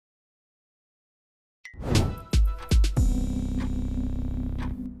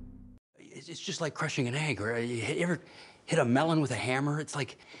It's just like crushing an egg, or you ever hit a melon with a hammer? It's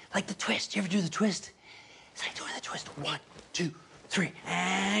like the twist. You ever do the twist? It's like doing the twist. 1, 2, 3,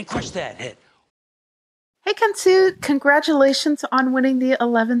 and crush that hit. Hey, Cansu, congratulations on winning the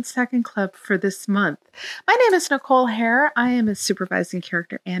 11-second club for this month. My name is Nicole Herr. I am a supervising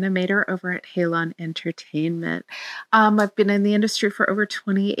character animator over at Halon Entertainment. I've been in the industry for over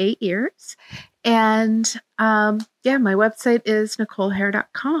 28 years. And yeah, my website is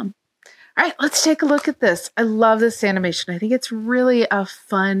NicoleHerr.com. All right, let's take a look at this. I love this animation. I think it's really a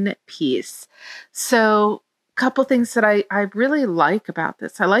fun piece. So couple things that I really like about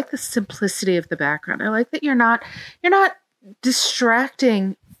this. I like the simplicity of the background. I like that you're not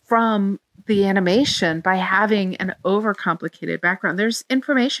distracting from the animation by having an overcomplicated background. There's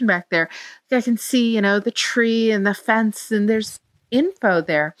information back there. I can see, the tree and the fence, and there's info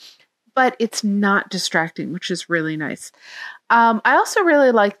there, but it's not distracting, which is really nice. I also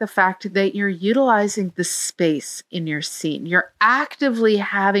really like the fact that you're utilizing the space in your scene. You're actively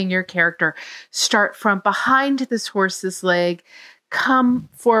having your character start from behind this horse's leg, come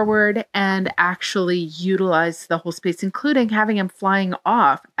forward, and actually utilize the whole space, including having him flying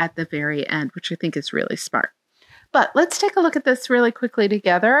off at the very end, which I think is really smart. But let's take a look at this really quickly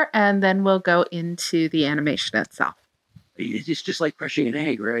together, and then we'll go into the animation itself. It's just like crushing an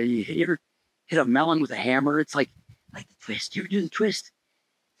egg, right? You ever hit a melon with a hammer? It's like the twist. You ever do the twist?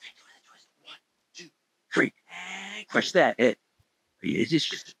 Like doing the twist. 1, 2, 3, and crush that hit. It's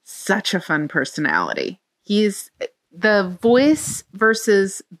just such a fun personality. He's the voice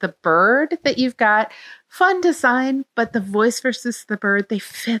versus the bird that you've got. Fun design, but the voice versus the bird, they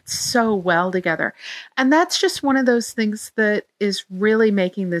fit so well together. And that's just one of those things that is really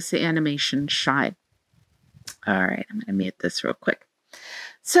making this animation shine. All right, I'm going to mute this real quick.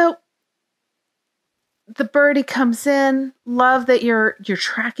 So the birdie comes in. Love that you're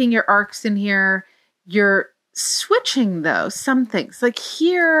tracking your arcs in here. You're switching though some things. Like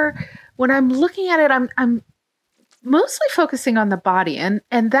here, when I'm looking at it, I'm mostly focusing on the body, and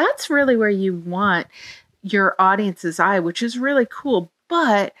that's really where you want your audience's eye, which is really cool.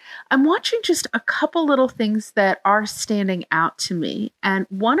 But I'm watching just a couple little things that are standing out to me, and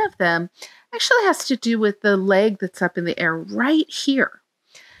one of them actually has to do with the leg that's up in the air right here.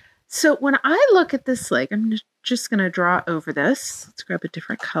 So when I look at this leg, I'm just going to draw over this. Let's grab a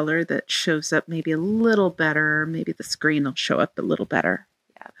different color that shows up maybe a little better. Maybe the screen will show up a little better.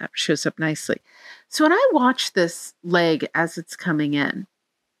 Yeah, that shows up nicely. So when I watch this leg as it's coming in,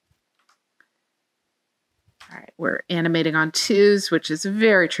 all right, we're animating on 2s, which is a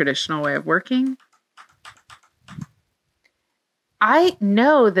very traditional way of working. I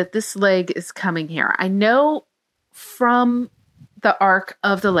know that this leg is coming here. I know from the arc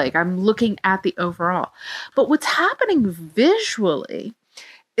of the leg. I'm looking at the overall. But what's happening visually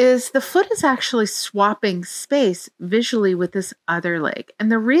is the foot is actually swapping space visually with this other leg.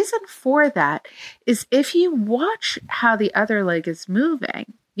 And the reason for that is if you watch how the other leg is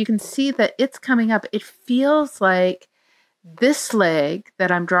moving, you can see that it's coming up. It feels like this leg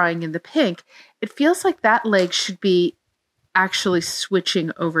that I'm drawing in the pink, it feels like that leg should be actually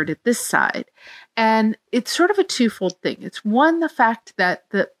switching over to this side. And it's sort of a twofold thing. It's one, the fact that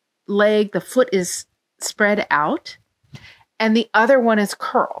the foot is spread out, and the other one is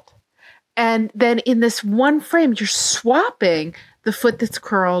curled. And then in this one frame, you're swapping the foot that's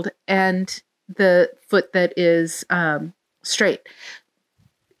curled and the foot that is straight.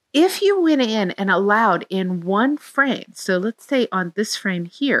 If you went in and allowed in one frame, so let's say on this frame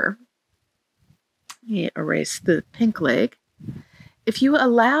here, let me erase the pink leg. If you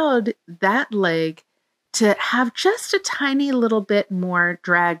allowed that leg to have just a tiny little bit more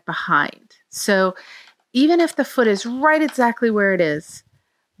drag behind, so even if the foot is right exactly where it is,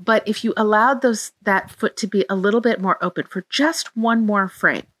 but if you allowed that foot to be a little bit more open for just one more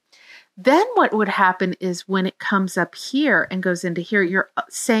frame, then what would happen is when it comes up here and goes into here, you're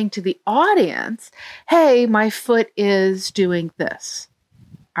saying to the audience, hey, my foot is doing this.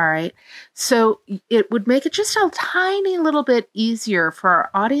 All right. So it would make it just a tiny little bit easier for our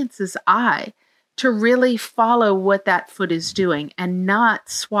audience's eye to really follow what that foot is doing and not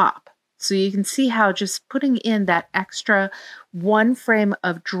swap. So you can see how just putting in that extra one frame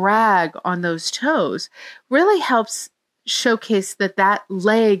of drag on those toes really helps showcase that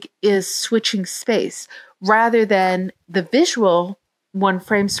leg is switching space rather than the visual one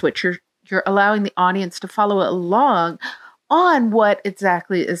frame switch. You're allowing the audience to follow along on what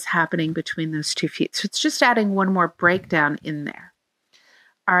exactly is happening between those 2 feet. So it's just adding one more breakdown in there.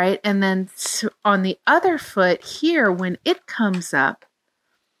 All right, and then on the other foot here, when it comes up,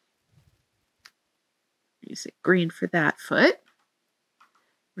 use it green for that foot.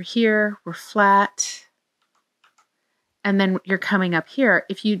 We're here, we're flat. And then you're coming up here.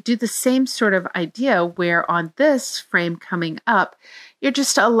 If you do the same sort of idea where on this frame coming up, you're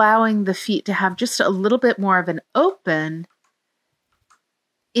just allowing the feet to have just a little bit more of an open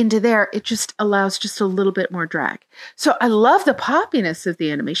into there. It just allows just a little bit more drag. So I love the poppiness of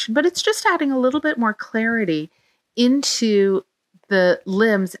the animation, but it's just adding a little bit more clarity into the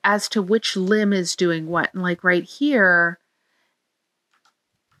limbs as to which limb is doing what. And like right here,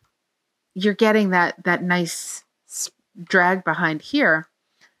 you're getting that nice drag behind here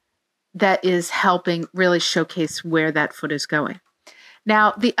that is helping really showcase where that foot is going.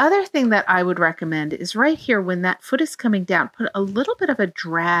 Now, the other thing that I would recommend is right here when that foot is coming down, put a little bit of a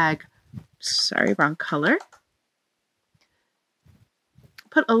drag. Sorry, wrong color.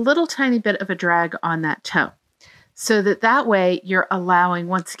 Put a little tiny bit of a drag on that toe so that way you're allowing,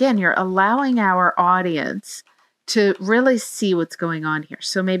 once again, you're allowing our audience to really see what's going on here.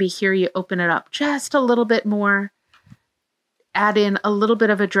 So maybe here you open it up just a little bit more, add in a little bit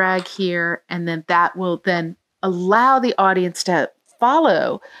of a drag here, and then that will then allow the audience to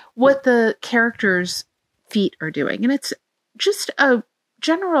follow what the characters' feet are doing. And it's just a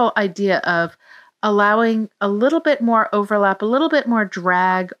general idea of allowing a little bit more overlap, a little bit more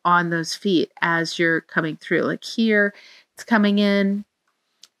drag on those feet as you're coming through. Like here, it's coming in,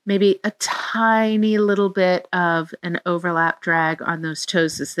 maybe a tiny little bit of an overlap drag on those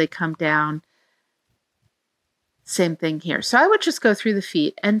toes as they come down. Same thing here. So I would just go through the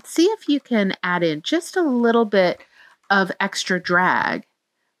feet and see if you can add in just a little bit of extra drag,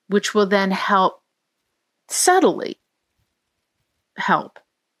 which will then help subtly help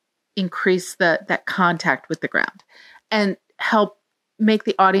increase that contact with the ground and help make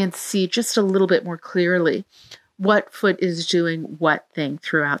the audience see just a little bit more clearly what foot is doing what thing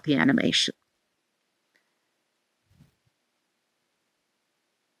throughout the animation.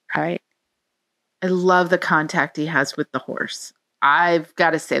 All right. I love the contact he has with the horse. I've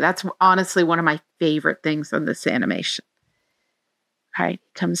got to say, that's honestly one of my favorite things on this animation. All right,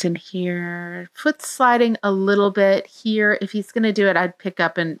 comes in here, foot sliding a little bit here. If he's going to do it, I'd pick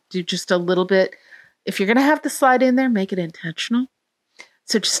up and do just a little bit. If you're going to have the slide in there, make it intentional.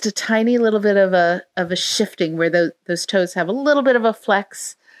 So just a tiny little bit of a shifting where those toes have a little bit of a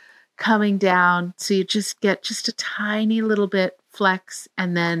flex coming down. So you just get just a tiny little bit flex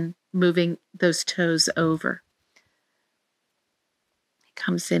and then moving those toes over.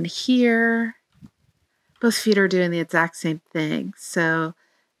 Comes in here. Both feet are doing the exact same thing. So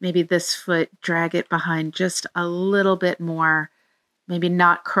maybe this foot, drag it behind just a little bit more. Maybe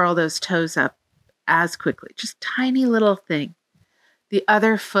not curl those toes up as quickly. Just tiny little thing. The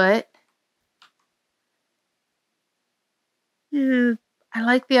other foot, I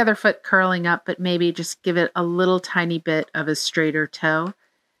like the other foot curling up, but maybe just give it a little tiny bit of a straighter toe.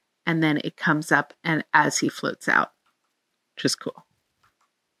 And then it comes up and as he floats out. Just cool.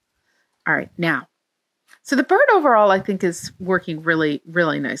 All right, now. So the bird overall, I think, is working really,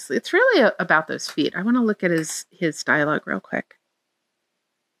 really nicely. It's really about those feet. I want to look at his dialogue real quick.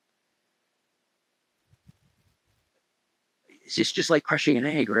 It's just like crushing an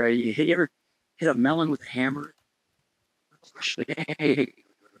egg, right? You ever hit a melon with a hammer? Crush the egg.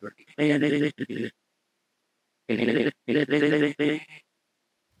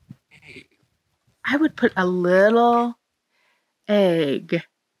 I would put a little egg.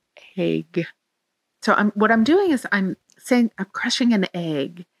 So what I'm doing is I'm saying I'm crushing an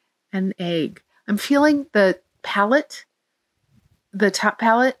egg. I'm feeling the palate, the top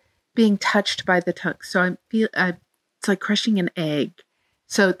palate, being touched by the tongue. So it's like crushing an egg.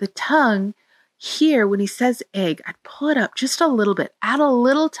 So the tongue here, when he says egg, I'd pull it up just a little bit, add a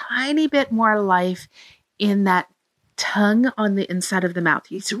little tiny bit more life in that tongue on the inside of the mouth.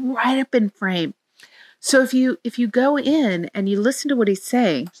 He's right up in frame. So if you go in and you listen to what he's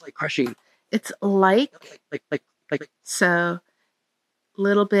saying, it's like crushing. It's like Like so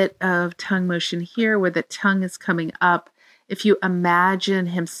little bit of tongue motion here where the tongue is coming up. If you imagine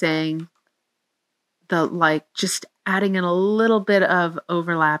him saying just adding in a little bit of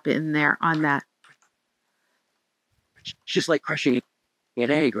overlap in there on that. It's just like crushing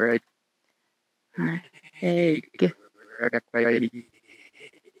an egg, right? Egg.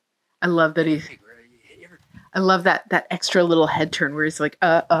 I love that I love that extra little head turn where he's like,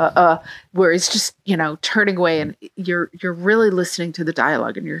 where he's just, turning away and you're really listening to the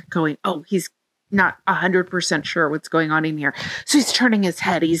dialogue and you're going, oh, he's not 100% sure what's going on in here. So he's turning his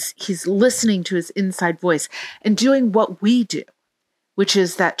head. He's listening to his inside voice and doing what we do, which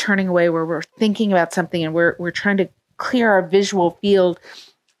is that turning away where we're thinking about something and we're trying to clear our visual field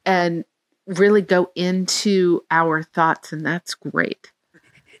and really go into our thoughts. And that's great.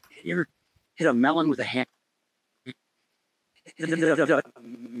 You ever hit a melon with a hammer?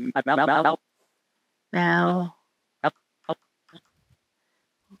 Now,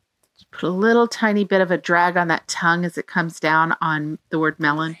 put a little tiny bit of a drag on that tongue as it comes down on the word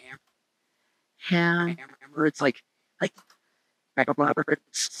melon. Ham. It's like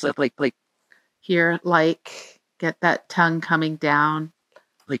here, like get that tongue coming down.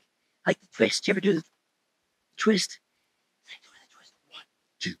 Like the twist. You ever do the twist? 1,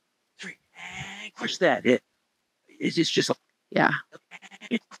 2, 3, and crush that. It's just like, yeah.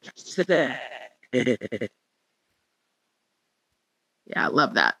 Yeah, I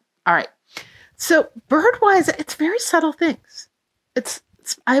love that. All right. So bird-wise, it's very subtle things.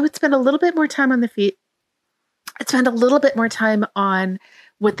 I would spend a little bit more time on the feet. I'd spend a little bit more time on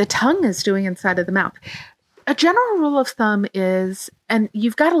what the tongue is doing inside of the mouth. A general rule of thumb is, and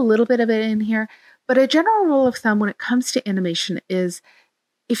you've got a little bit of it in here, but a general rule of thumb when it comes to animation is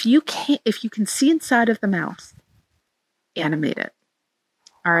if you can see inside of the mouth, animate it.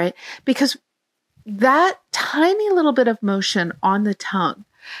 All right? Because that tiny little bit of motion on the tongue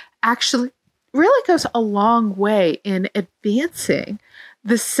actually really goes a long way in advancing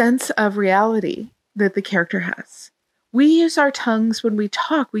the sense of reality that the character has. We use our tongues when we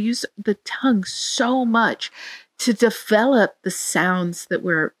talk. We use the tongue so much to develop the sounds that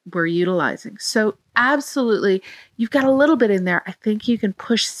we're utilizing. So absolutely, you've got a little bit in there. I think you can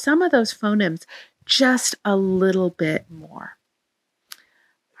push some of those phonemes just a little bit more.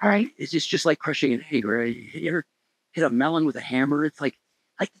 All right. It's just like crushing an egg, right? You ever hit a melon with a hammer? It's like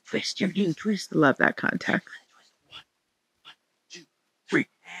the twist. You ever do the twist? Love that context. 1, 2, 3.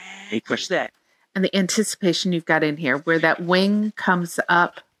 Hey, crush that. And the anticipation you've got in here, where that wing comes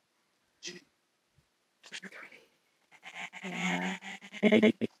up.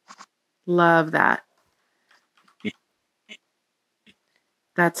 Love that.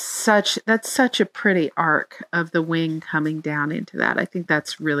 That's such a pretty arc of the wing coming down into that. I think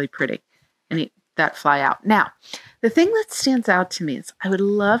that's really pretty. And that fly out. Now, the thing that stands out to me is I would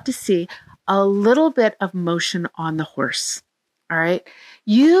love to see a little bit of motion on the horse. All right.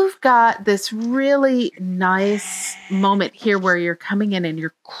 You've got this really nice moment here where you're coming in and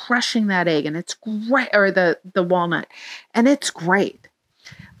you're crushing that egg and it's great, or the walnut, and it's great.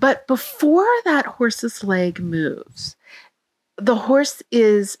 But before that horse's leg moves, the horse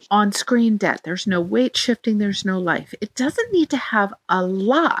is on screen dead. There's no weight shifting. There's no life. It doesn't need to have a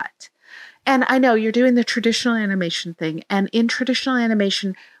lot. And I know you're doing the traditional animation thing. And in traditional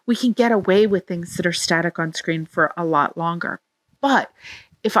animation, we can get away with things that are static on screen for a lot longer. But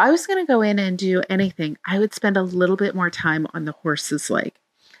if I was going to go in and do anything, I would spend a little bit more time on the horse's leg.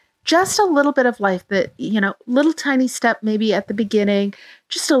 Just a little bit of life that, little tiny step maybe at the beginning,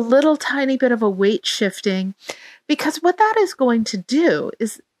 just a little tiny bit of a weight shifting. Because what that is going to do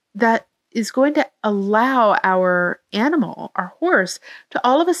is that is going to allow our animal, our horse, to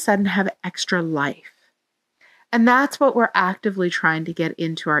all of a sudden have extra life. And that's what we're actively trying to get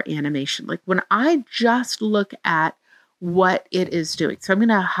into our animation. Like when I just look at what it is doing. So I'm going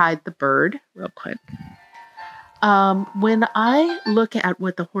to hide the bird real quick. When I look at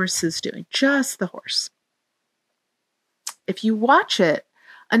what the horse is doing, just the horse, if you watch it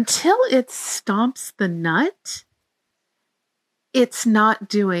until it stomps the nut, it's not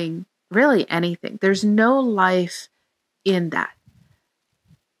doing really anything. There's no life in that.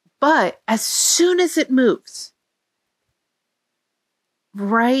 But as soon as it moves,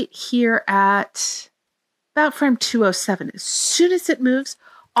 right here at about frame 207, as soon as it moves,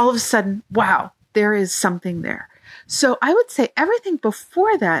 all of a sudden, wow, there is something there. So I would say everything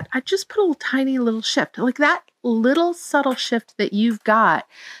before that, I just put a tiny little shift, like that little subtle shift that you've got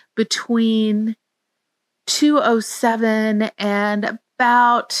between 207 and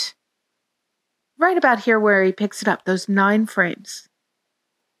right about here where he picks it up, those 9 frames.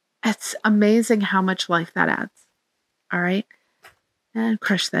 It's amazing how much life that adds. All right. And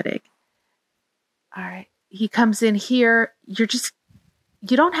crush that egg. All right. He comes in here. You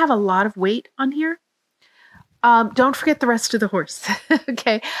don't have a lot of weight on here. Don't forget the rest of the horse.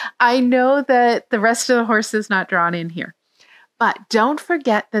 Okay. I know that the rest of the horse is not drawn in here, but don't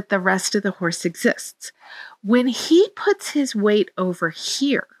forget that the rest of the horse exists. When he puts his weight over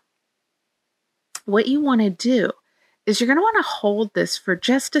here, what you want to do is you're going to want to hold this for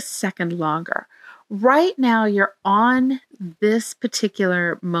just a second longer. Right now, you're on this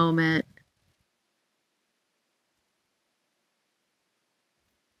particular moment.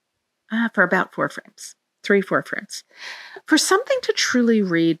 For about 4 frames, 3-4 frames. For something to truly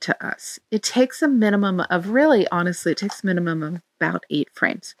read to us, it takes a minimum of it takes a minimum of about 8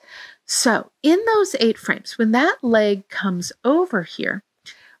 frames. So in those 8 frames, when that leg comes over here,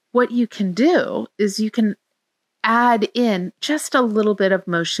 what you can do is you can add in just a little bit of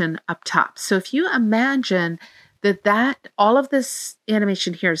motion up top. So if you imagine that all of this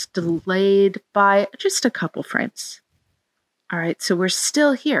animation here is delayed by just a couple frames. All right, so we're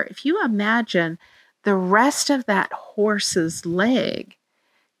still here. If you imagine the rest of that horse's leg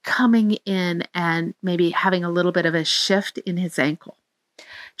coming in and maybe having a little bit of a shift in his ankle,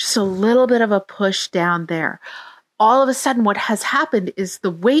 just a little bit of a push down there. All of a sudden, what has happened is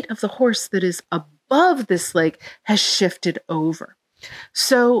the weight of the horse that is above this leg has shifted over.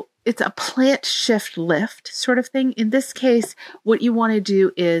 So it's a plant shift lift sort of thing. In this case, what you want to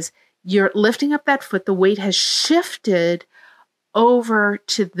do is you're lifting up that foot. The weight has shifted over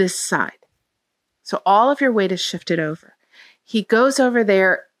to this side. So all of your weight is shifted over. He goes over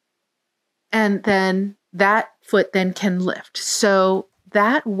there, and then that foot then can lift. So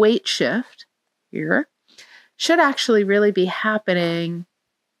that weight shift here should actually really be happening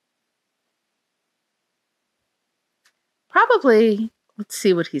probably, let's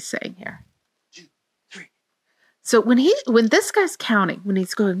see what he's saying here. 2, 3. So when this guy's counting, when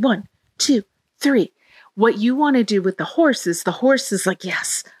he's going 1, 2, 3, what you want to do with the horse is like,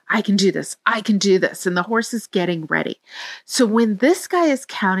 yes, I can do this. I can do this. And the horse is getting ready. So when this guy is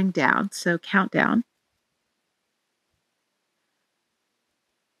counting down, so count down,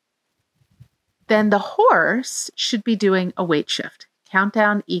 then the horse should be doing a weight shift.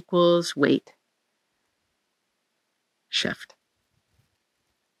 Countdown equals weight shift.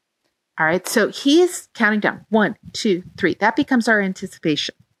 All right, so he's counting down 1, 2, 3. That becomes our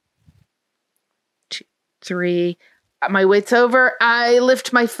anticipation. 2, 3. My weight's over. I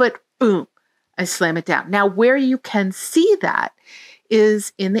lift my foot. Boom. I slam it down. Now, where you can see that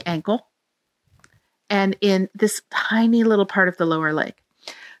is in the ankle and in this tiny little part of the lower leg.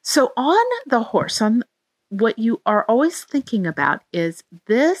 So on the horse, on what you are always thinking about is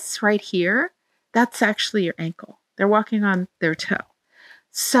this right here. That's actually your ankle. They're walking on their toe.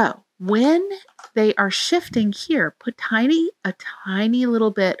 So when they are shifting here, put a tiny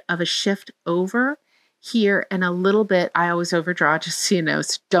little bit of a shift over here and a little bit, I always overdraw just so you know,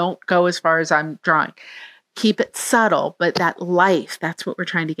 so don't go as far as I'm drawing. Keep it subtle, but that life, that's what we're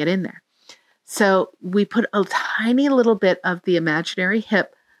trying to get in there. So we put a tiny little bit of the imaginary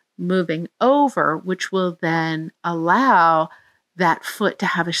hip moving over, which will then allow that foot to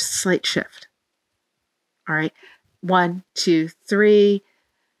have a slight shift. All right. 1, 2, 3,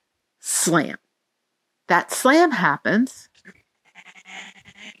 slam. That slam happens.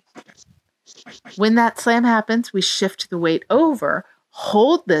 When that slam happens, we shift the weight over,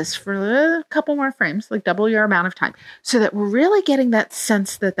 hold this for a couple more frames, like double your amount of time, so that we're really getting that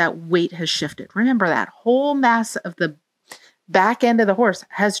sense that that weight has shifted. Remember, that whole mass of the back end of the horse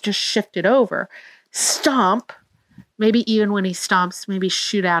has just shifted over. Stomp, maybe even when he stomps, maybe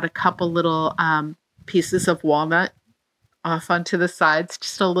shoot out a couple little pieces of walnut off onto the sides,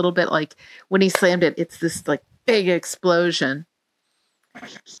 just a little bit, like when he slammed it, it's this like big explosion.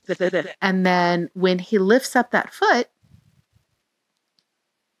 And then when he lifts up that foot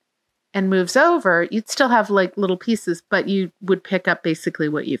and moves over, you'd still have like little pieces, but you would pick up basically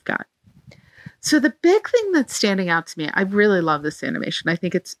what you've got. So the big thing that's standing out to me, I really love this animation. I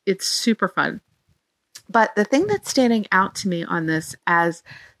think it's super fun. But the thing that's standing out to me on this as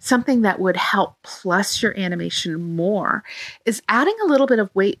something that would help plus your animation more is adding a little bit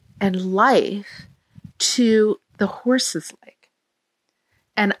of weight and life to the horse's leg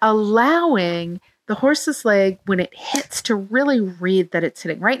and allowing the horse's leg, when it hits, to really read that it's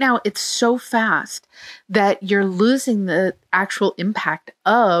hitting. Right now, it's so fast that you're losing the actual impact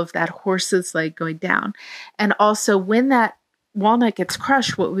of that horse's leg going down. And also, when that walnut gets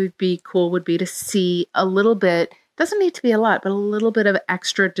crushed, what would be cool would be to see a little bit, doesn't need to be a lot, but a little bit of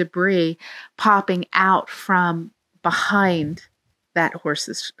extra debris popping out from behind that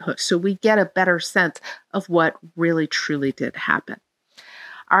horse's hoof. So we get a better sense of what really truly did happen.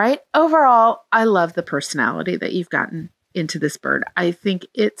 All right. Overall, I love the personality that you've gotten into this bird. I think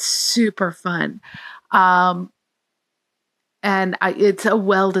it's super fun. It's a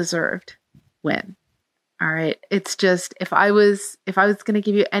well-deserved win. All right. It's just, if I was going to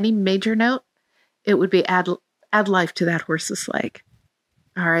give you any major note, it would be add life to that horse's leg.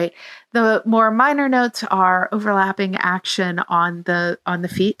 All right. The more minor notes are overlapping action on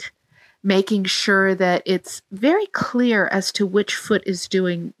the feet, making sure that it's very clear as to which foot is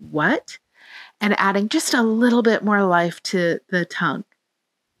doing what, and adding just a little bit more life to the tongue.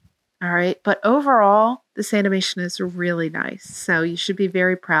 All right. But overall, this animation is really nice. So you should be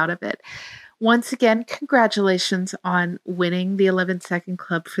very proud of it. Once again, congratulations on winning the 11-Second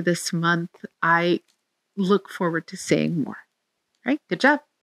Club for this month. I look forward to seeing more. All right. Good job.